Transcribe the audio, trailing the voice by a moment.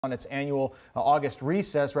On its annual August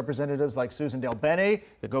recess, representatives like Suzan DelBene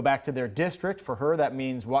that go back to their district. For her, that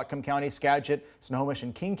means Whatcom County, Skagit, Snohomish,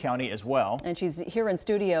 and King County as well. And she's here in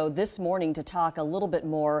studio this morning to talk a little bit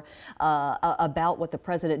more about what the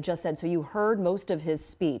president just said. So you heard most of his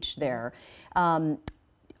speech there.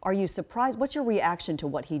 Are you surprised? What's your reaction to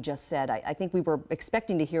what he just said? I think we were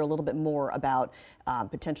expecting to hear a little bit more about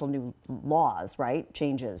potential new laws, right?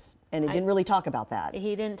 Changes. And it didn't really talk about that.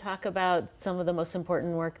 He didn't talk about some of the most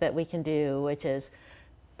important work that we can do, which is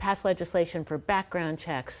pass legislation for background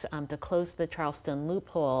checks, to close the Charleston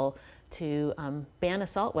loophole, to ban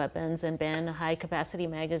assault weapons and ban high-capacity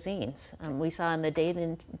magazines. We saw in the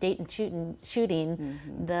Dayton shooting,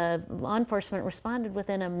 the law enforcement responded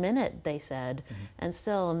within a minute, they said, and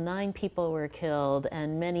still 9 people were killed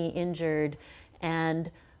and many injured.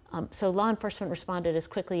 And so law enforcement responded as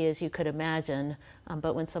quickly as you could imagine,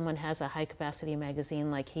 but when someone has a high-capacity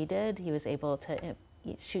magazine like he did, he was able to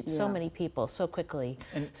shoot so many people so quickly.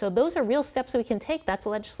 And so those are real steps we can take. That's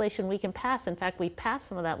legislation we can pass. In fact, we passed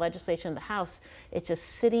some of that legislation in the House. It's just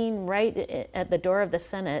sitting right at the door of the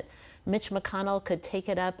Senate. Mitch McConnell could take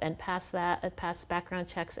it up and pass background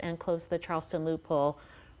checks and close the Charleston loophole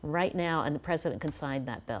right now, and the president can sign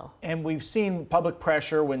that bill. And we've seen public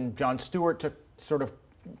pressure when Jon Stewart took sort of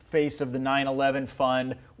face of the 9/11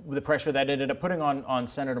 fund, the pressure that ended up putting on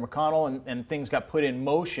Senator McConnell, and things got put in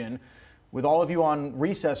motion. With all of you on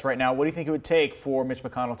recess right now, what do you think it would take for Mitch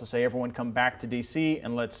McConnell to say, everyone come back to D.C.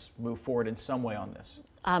 and let's move forward in some way on this?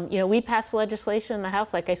 You know, we passed legislation in the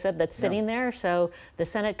House, like I said, that's sitting there. So the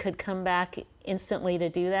Senate could come back instantly to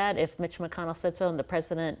do that if Mitch McConnell said so, and the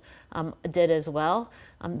president did as well.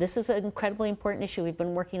 This is an incredibly important issue. We've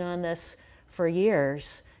been working on this for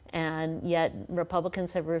years, and yet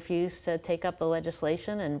Republicans have refused to take up the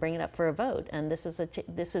legislation and bring it up for a vote. And this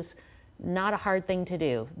is not a hard thing to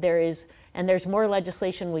do. There's more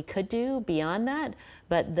legislation we could do beyond that,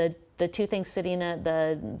 but the 2 things sitting at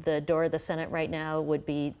the door of the Senate right now would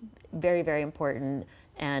be very, very important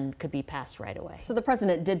and could be passed right away. So the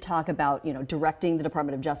president did talk about, directing the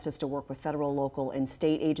Department of Justice to work with federal, local, and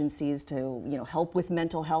state agencies to, help with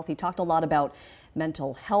mental health. He talked a lot about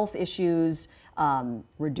mental health issues,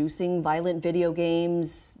 reducing violent video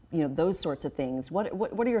games, those sorts of things. What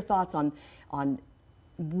are your thoughts on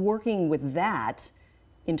working with that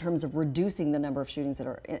in terms of reducing the number of shootings that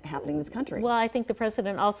are happening in this country? Well, I think the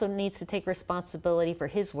president also needs to take responsibility for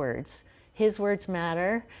his words. His words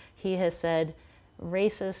matter. He has said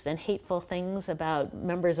racist and hateful things about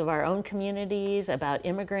members of our own communities, about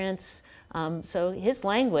immigrants. So his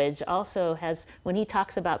language also has, when he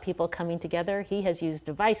talks about people coming together, he has used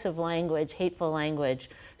divisive language, hateful language.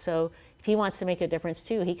 So if he wants to make a difference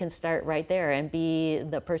too, he can start right there and be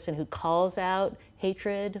the person who calls out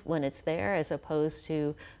hatred when it's there, as opposed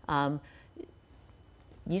to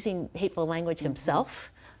using hateful language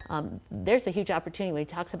himself. There's a huge opportunity when he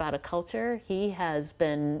talks about a culture. He has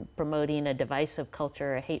been promoting a divisive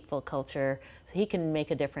culture, a hateful culture. So he can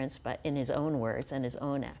make a difference, but in his own words and his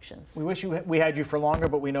own actions. We wish we had you for longer,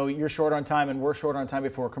 but we know you're short on time, and we're short on time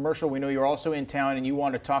before a commercial. We know you're also in town and you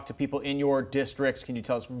want to talk to people in your districts. Can you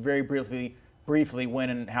tell us very briefly when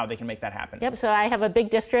and how they can make that happen? Yep, so I have a big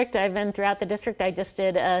district. I've been throughout the district. I just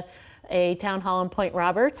did a town hall in Point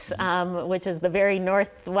Roberts, which is the very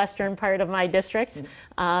northwestern part of my district,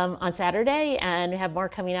 on Saturday, and we have more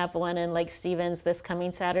coming up, one in Lake Stevens this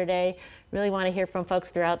coming Saturday. Really want to hear from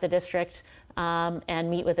folks throughout the district and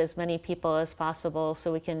meet with as many people as possible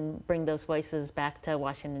so we can bring those voices back to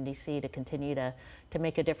Washington, D.C. to continue to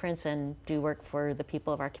make a difference and do work for the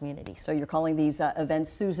people of our community. So you're calling these events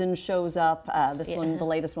Susan Shows Up. The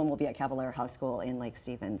latest one will be at Cavalier High School in Lake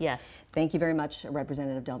Stevens. Yes. Thank you very much,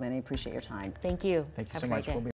 Representative DelBene. I appreciate your time. Thank you. Thank you so much.